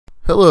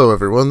Hello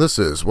everyone, this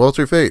is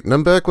Walter Fate, and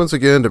I'm back once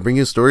again to bring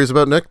you stories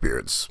about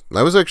neckbeards.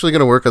 I was actually going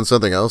to work on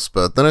something else,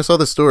 but then I saw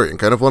this story and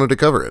kind of wanted to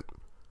cover it.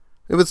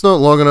 If it's not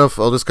long enough,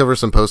 I'll just cover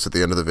some posts at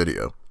the end of the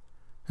video.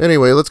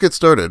 Anyway, let's get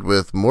started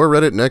with more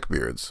Reddit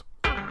neckbeards.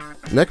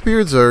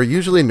 Neckbeards are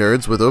usually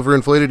nerds with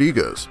overinflated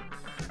egos.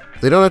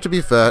 They don't have to be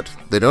fat,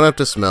 they don't have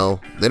to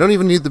smell, they don't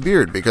even need the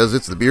beard because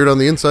it's the beard on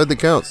the inside that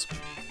counts.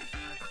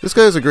 This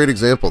guy is a great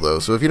example though,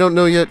 so if you don't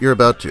know yet, you're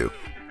about to.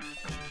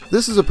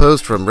 This is a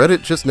post from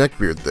Reddit Just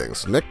Neckbeard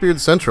Things, Neckbeard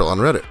Central on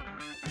Reddit.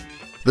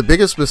 The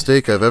biggest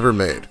mistake I've ever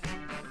made.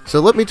 So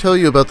let me tell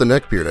you about the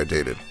neckbeard I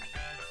dated.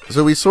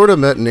 So we sorta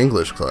met in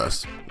English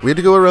class. We had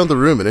to go around the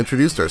room and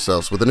introduce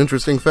ourselves with an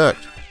interesting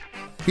fact.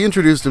 He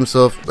introduced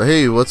himself,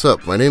 "Hey, what's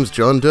up? My name's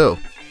John Doe."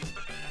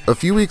 A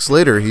few weeks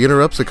later, he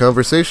interrupts a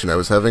conversation I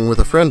was having with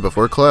a friend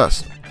before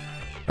class.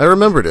 I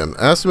remembered him,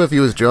 asked him if he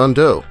was John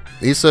Doe.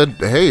 He said,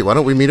 "Hey, why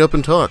don't we meet up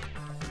and talk?"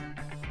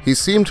 He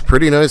seemed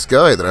pretty nice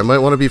guy that I might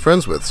want to be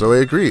friends with, so I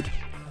agreed.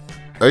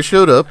 I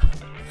showed up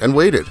and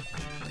waited.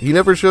 He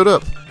never showed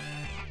up.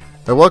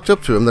 I walked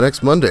up to him the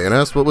next Monday and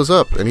asked what was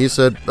up, and he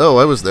said, "Oh,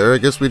 I was there, I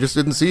guess we just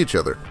didn't see each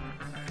other."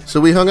 So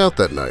we hung out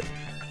that night.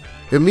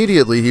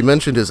 Immediately he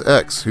mentioned his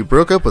ex, who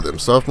broke up with him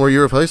sophomore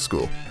year of high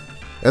school,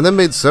 and then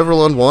made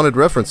several unwanted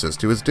references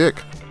to his dick.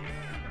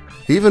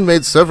 He even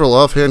made several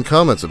offhand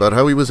comments about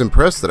how he was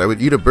impressed that I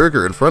would eat a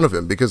burger in front of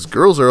him because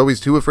girls are always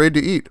too afraid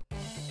to eat.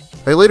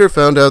 I later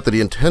found out that he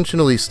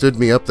intentionally stood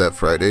me up that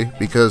Friday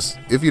because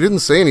if you didn't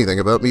say anything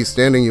about me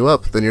standing you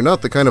up, then you're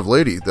not the kind of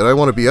lady that I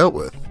want to be out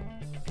with.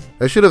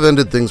 I should have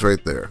ended things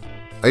right there.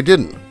 I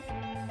didn't.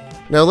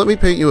 Now let me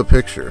paint you a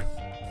picture.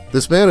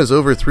 This man is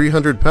over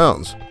 300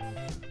 pounds.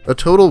 A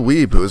total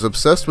weeb who is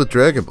obsessed with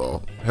Dragon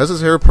Ball, has his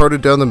hair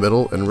parted down the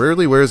middle, and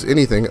rarely wears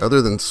anything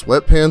other than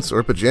sweatpants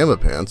or pajama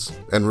pants,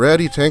 and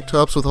ratty tank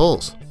tops with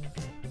holes.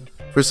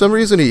 For some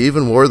reason he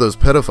even wore those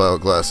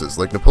pedophile glasses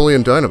like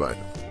Napoleon Dynamite.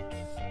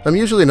 I'm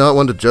usually not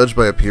one to judge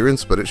by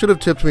appearance, but it should have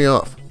tipped me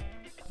off.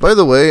 By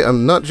the way,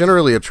 I'm not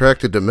generally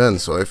attracted to men,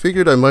 so I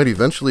figured I might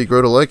eventually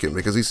grow to like him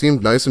because he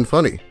seemed nice and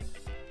funny.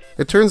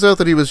 It turns out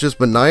that he was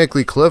just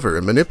maniacally clever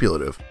and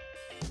manipulative.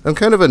 I'm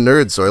kind of a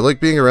nerd, so I like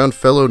being around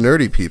fellow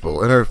nerdy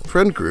people, and our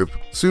friend group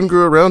soon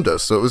grew around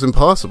us, so it was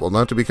impossible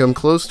not to become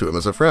close to him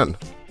as a friend.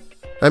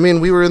 I mean,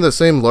 we were in the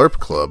same LARP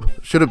club,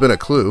 should have been a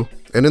clue,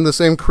 and in the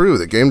same crew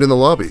that gamed in the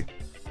lobby.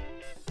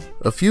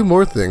 A few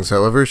more things,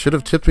 however, should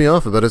have tipped me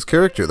off about his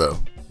character, though.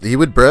 He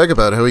would brag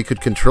about how he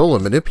could control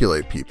and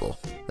manipulate people,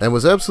 and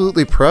was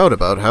absolutely proud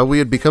about how we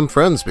had become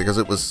friends because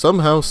it was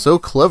somehow so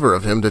clever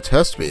of him to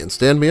test me and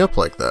stand me up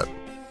like that.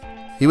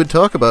 He would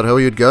talk about how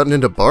he had gotten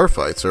into bar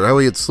fights or how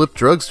he had slipped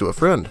drugs to a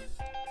friend.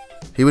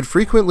 He would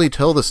frequently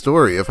tell the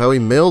story of how he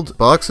mailed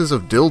boxes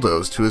of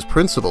dildos to his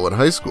principal in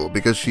high school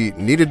because she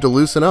needed to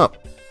loosen up.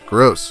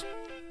 Gross.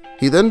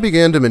 He then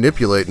began to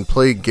manipulate and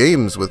play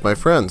games with my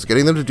friends,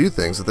 getting them to do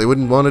things that they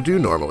wouldn't want to do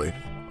normally,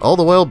 all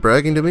the while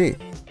bragging to me.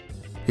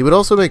 He would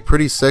also make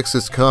pretty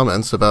sexist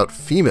comments about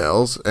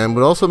females, and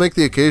would also make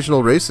the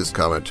occasional racist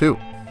comment too.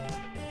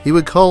 He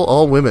would call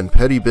all women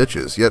petty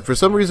bitches, yet for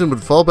some reason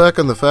would fall back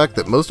on the fact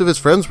that most of his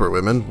friends were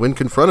women when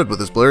confronted with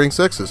his blaring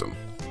sexism.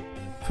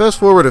 Fast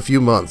forward a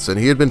few months, and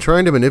he had been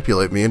trying to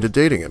manipulate me into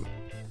dating him.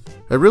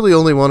 I really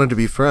only wanted to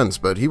be friends,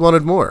 but he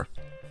wanted more.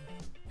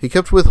 He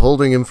kept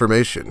withholding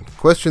information,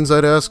 questions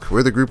I'd ask,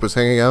 where the group was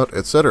hanging out,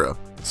 etc.,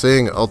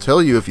 saying, "I'll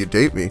tell you if you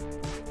date me."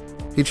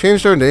 He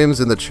changed our names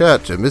in the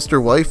chat to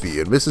Mr. Wifey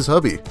and Mrs.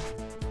 Hubby.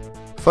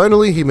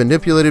 Finally, he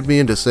manipulated me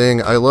into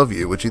saying "I love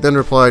you," which he then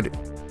replied,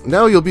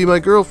 "Now you'll be my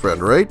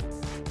girlfriend, right?"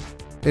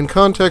 In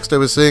context, I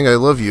was saying "I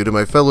love you" to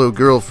my fellow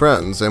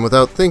girlfriends, and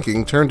without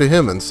thinking, turned to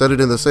him and said it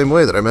in the same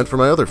way that I meant for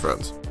my other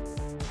friends.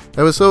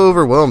 I was so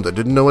overwhelmed I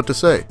didn't know what to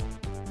say.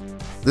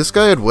 This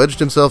guy had wedged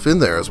himself in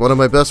there as one of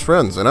my best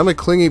friends, and I'm a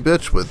clingy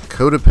bitch with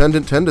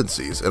codependent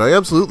tendencies, and I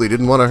absolutely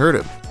didn't want to hurt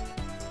him.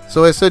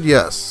 So I said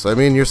yes. I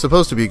mean, you're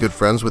supposed to be good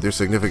friends with your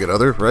significant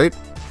other, right?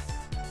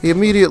 He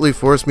immediately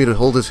forced me to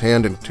hold his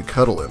hand and to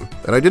cuddle him,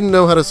 and I didn't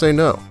know how to say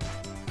no.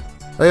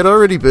 I had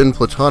already been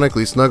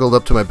platonically snuggled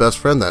up to my best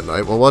friend that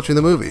night while watching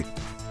the movie.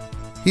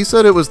 He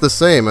said it was the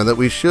same and that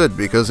we should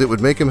because it would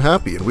make him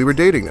happy and we were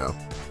dating now.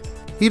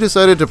 He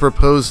decided to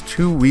propose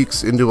 2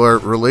 weeks into our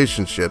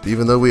relationship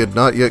even though we had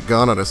not yet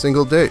gone on a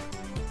single date.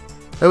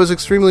 I was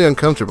extremely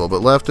uncomfortable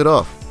but laughed it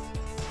off.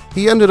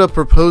 He ended up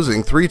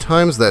proposing 3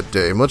 times that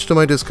day, much to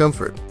my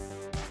discomfort.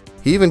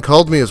 He even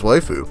called me his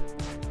waifu.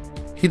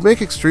 He'd make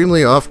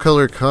extremely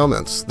off-color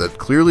comments that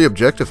clearly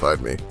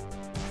objectified me.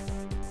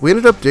 We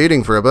ended up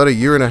dating for about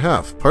 1.5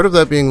 years, part of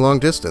that being long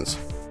distance.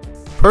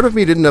 Part of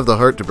me didn't have the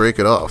heart to break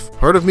it off.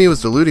 Part of me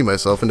was deluding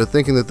myself into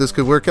thinking that this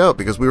could work out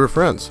because we were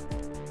friends.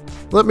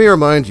 Let me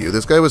remind you,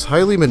 this guy was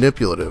highly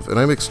manipulative, and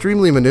I'm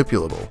extremely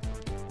manipulable.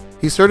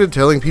 He started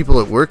telling people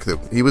at work that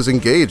he was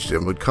engaged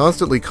and would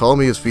constantly call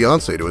me his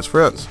fiancé to his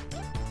friends.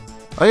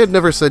 I had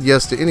never said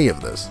yes to any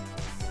of this.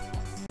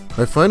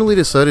 I finally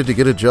decided to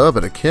get a job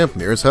at a camp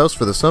near his house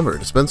for the summer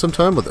to spend some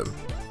time with him.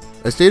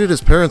 I stayed at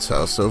his parents'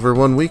 house over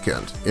one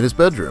weekend, in his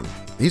bedroom.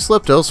 He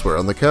slept elsewhere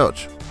on the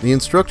couch. He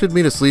instructed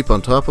me to sleep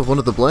on top of one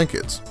of the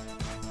blankets.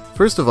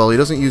 First of all, he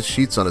doesn't use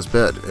sheets on his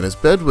bed, and his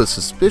bed was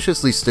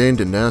suspiciously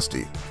stained and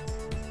nasty.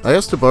 I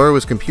asked to borrow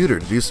his computer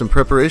to do some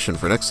preparation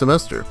for next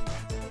semester.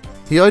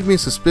 He eyed me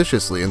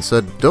suspiciously and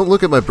said, "Don't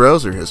look at my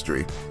browser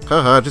history."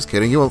 Haha, just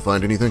kidding, you won't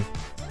find anything.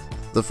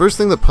 The first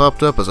thing that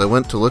popped up as I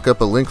went to look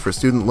up a link for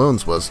student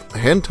loans was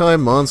hentai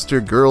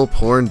monster girl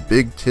porn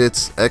big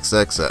tits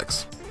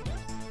XXX.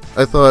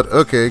 I thought,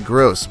 okay,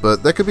 gross,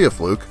 but that could be a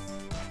fluke.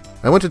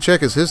 I went to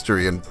check his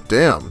history and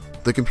damn,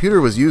 the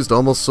computer was used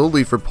almost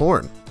solely for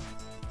porn.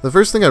 The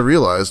first thing I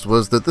realized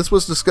was that this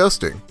was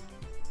disgusting.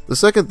 The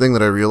second thing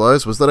that I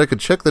realized was that I could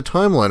check the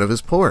timeline of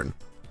his porn.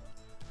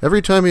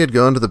 Every time he had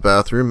gone to the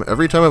bathroom,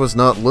 every time I was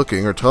not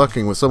looking or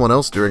talking with someone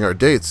else during our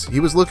dates, he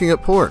was looking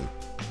at porn.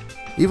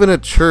 Even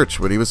at church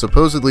when he was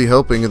supposedly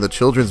helping in the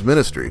children's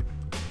ministry.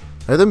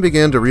 I then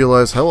began to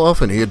realize how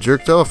often he had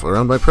jerked off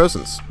around my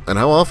presence, and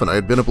how often I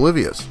had been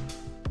oblivious.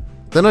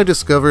 Then I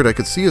discovered I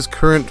could see his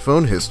current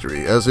phone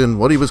history, as in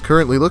what he was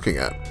currently looking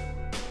at.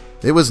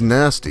 It was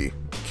nasty,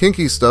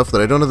 kinky stuff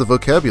that I don't have the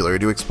vocabulary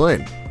to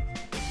explain.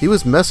 He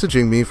was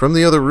messaging me from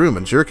the other room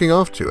and jerking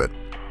off to it.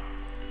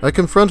 I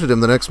confronted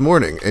him the next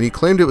morning, and he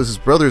claimed it was his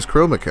brother's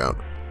Chrome account.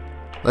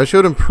 I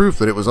showed him proof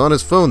that it was on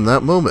his phone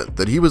that moment,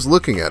 that he was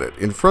looking at it,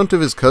 in front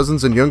of his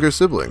cousins and younger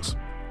siblings.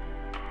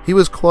 He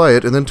was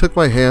quiet and then took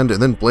my hand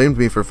and then blamed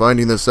me for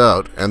finding this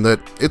out, and that,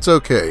 "It's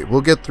okay,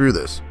 we'll get through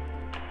this."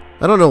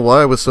 I don't know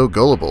why I was so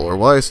gullible or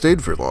why I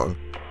stayed for long.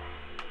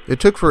 It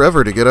took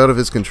forever to get out of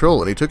his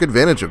control, and he took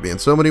advantage of me in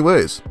so many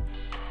ways.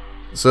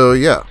 So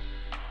yeah.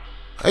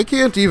 I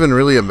can't even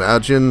really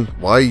imagine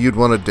why you'd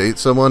want to date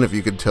someone if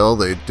you could tell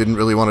they didn't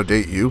really want to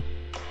date you.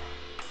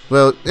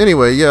 Well,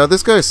 anyway, yeah,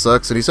 this guy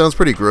sucks and he sounds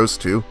pretty gross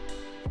too.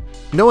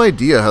 No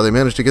idea how they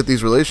manage to get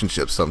these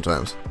relationships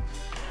sometimes.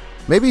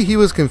 Maybe he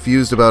was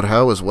confused about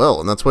how as well,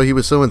 and that's why he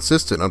was so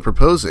insistent on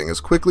proposing as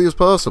quickly as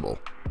possible.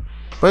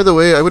 By the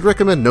way, I would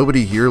recommend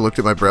nobody here looked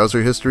at my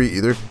browser history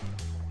either.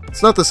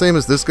 It's not the same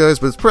as this guy's,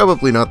 but it's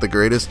probably not the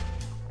greatest.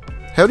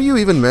 How do you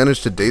even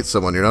manage to date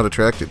someone you're not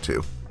attracted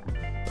to?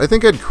 I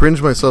think I'd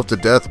cringe myself to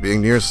death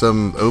being near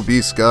some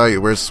obese guy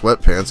who wears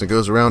sweatpants and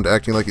goes around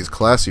acting like he's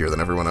classier than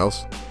everyone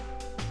else.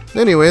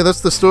 Anyway,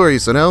 that's the story,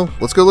 so now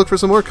let's go look for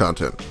some more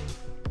content.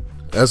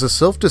 As a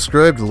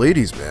self-described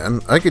ladies'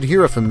 man, I could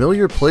hear a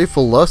familiar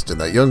playful lust in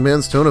that young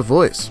man's tone of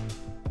voice.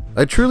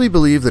 I truly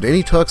believe that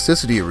any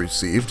toxicity you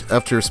received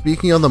after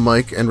speaking on the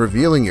mic and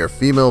revealing your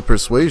female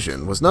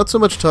persuasion was not so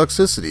much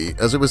toxicity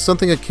as it was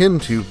something akin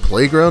to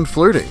playground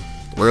flirting,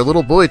 where a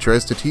little boy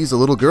tries to tease a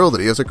little girl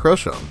that he has a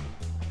crush on.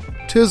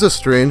 'Tis a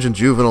strange and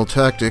juvenile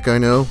tactic, I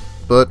know,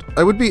 but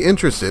I would be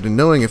interested in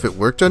knowing if it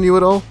worked on you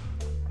at all.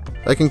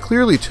 I can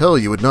clearly tell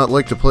you would not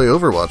like to play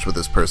Overwatch with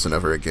this person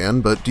ever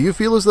again, but do you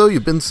feel as though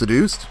you've been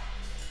seduced?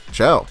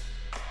 Ciao.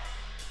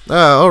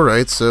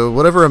 Alright, so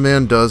whatever a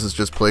man does is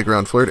just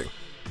playground flirting.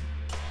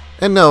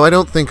 And no, I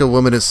don't think a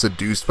woman is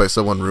seduced by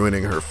someone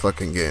ruining her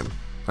fucking game.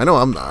 I know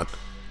I'm not.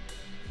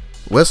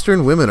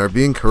 Western women are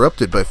being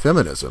corrupted by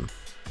feminism.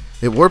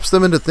 It warps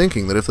them into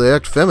thinking that if they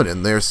act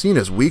feminine, they are seen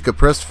as weak,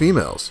 oppressed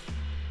females.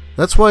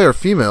 That's why our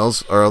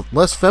females are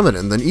less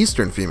feminine than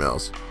Eastern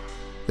females.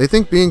 They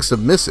think being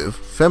submissive,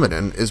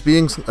 feminine, is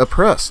being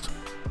oppressed.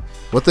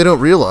 What they don't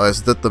realize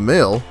is that the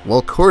male,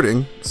 while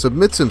courting,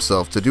 submits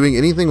himself to doing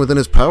anything within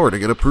his power to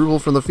get approval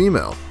from the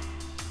female.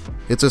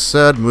 It's a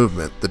sad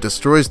movement that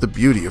destroys the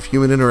beauty of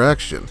human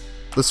interaction.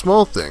 The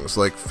small things,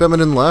 like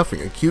feminine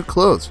laughing and cute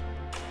clothes.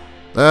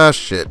 Ah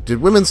shit,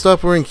 did women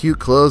stop wearing cute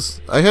clothes?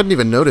 I hadn't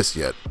even noticed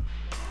yet.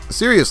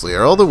 Seriously,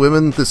 are all the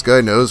women this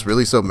guy knows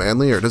really so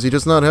manly, or does he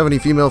just not have any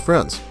female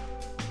friends?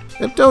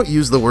 And don't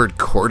use the word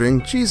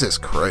courting, Jesus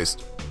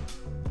Christ.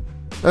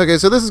 Okay,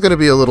 so this is going to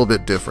be a little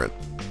bit different.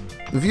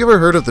 Have you ever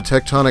heard of the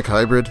tectonic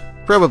hybrid?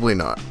 Probably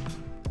not.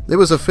 It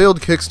was a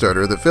failed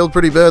Kickstarter that failed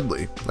pretty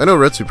badly. I know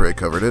Retsupre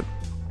covered it.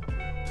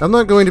 I'm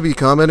not going to be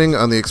commenting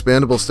on the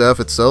expandable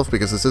staff itself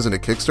because this isn't a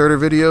Kickstarter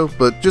video,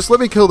 but just let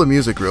me kill the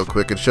music real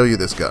quick and show you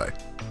this guy.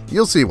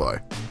 You'll see why.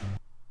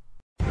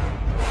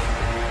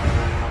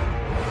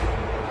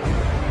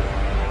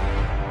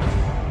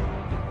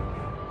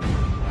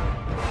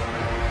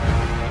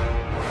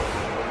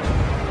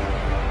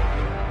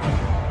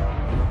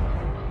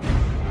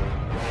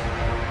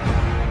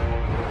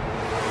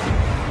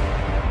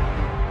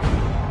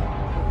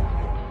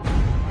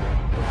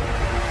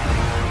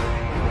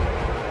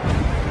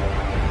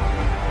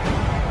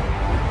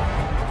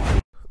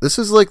 This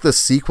is like the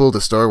sequel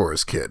to Star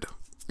Wars Kid.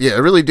 Yeah,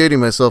 really dating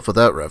myself with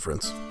that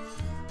reference.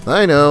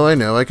 I know,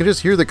 I can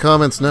just hear the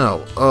comments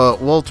now.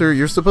 Walter,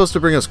 you're supposed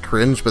to bring us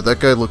Cringe, but that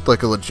guy looked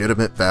like a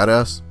legitimate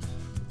badass.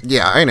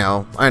 Yeah, I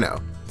know.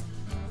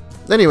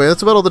 Anyway,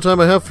 that's about all the time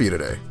I have for you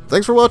today.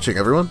 Thanks for watching,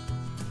 everyone.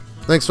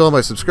 Thanks to all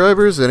my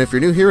subscribers, and if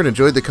you're new here and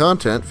enjoyed the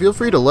content, feel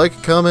free to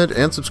like, comment,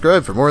 and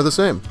subscribe for more of the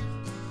same.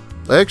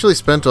 I actually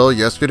spent all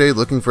yesterday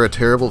looking for a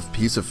terrible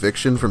piece of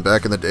fiction from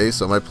back in the day,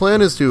 so my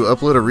plan is to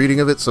upload a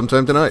reading of it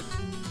sometime tonight.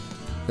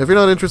 If you're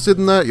not interested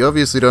in that, you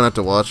obviously don't have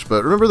to watch,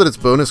 but remember that it's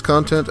bonus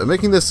content. I'm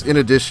making this in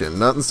addition,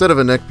 not instead of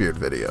a Neckbeard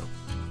video.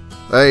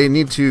 I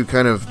need to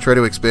kind of try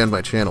to expand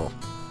my channel.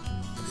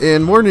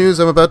 In more news,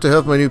 I'm about to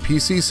have my new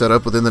PC set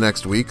up within the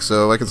next week,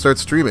 so I can start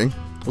streaming.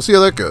 We'll see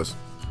how that goes.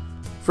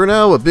 For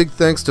now, a big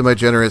thanks to my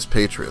generous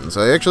patrons.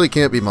 I actually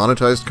can't be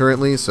monetized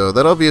currently, so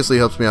that obviously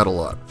helps me out a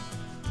lot.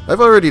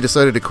 I've already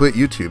decided to quit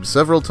YouTube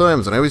several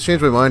times, and I always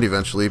change my mind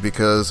eventually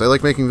because I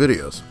like making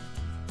videos.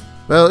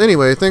 Well,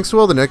 anyway, thanks to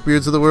all the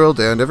Neckbeards of the world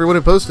and everyone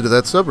who posted to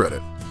that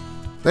subreddit.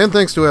 And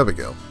thanks to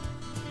Abigail.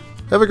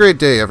 Have a great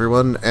day,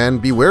 everyone,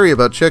 and be wary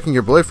about checking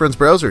your boyfriend's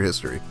browser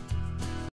history.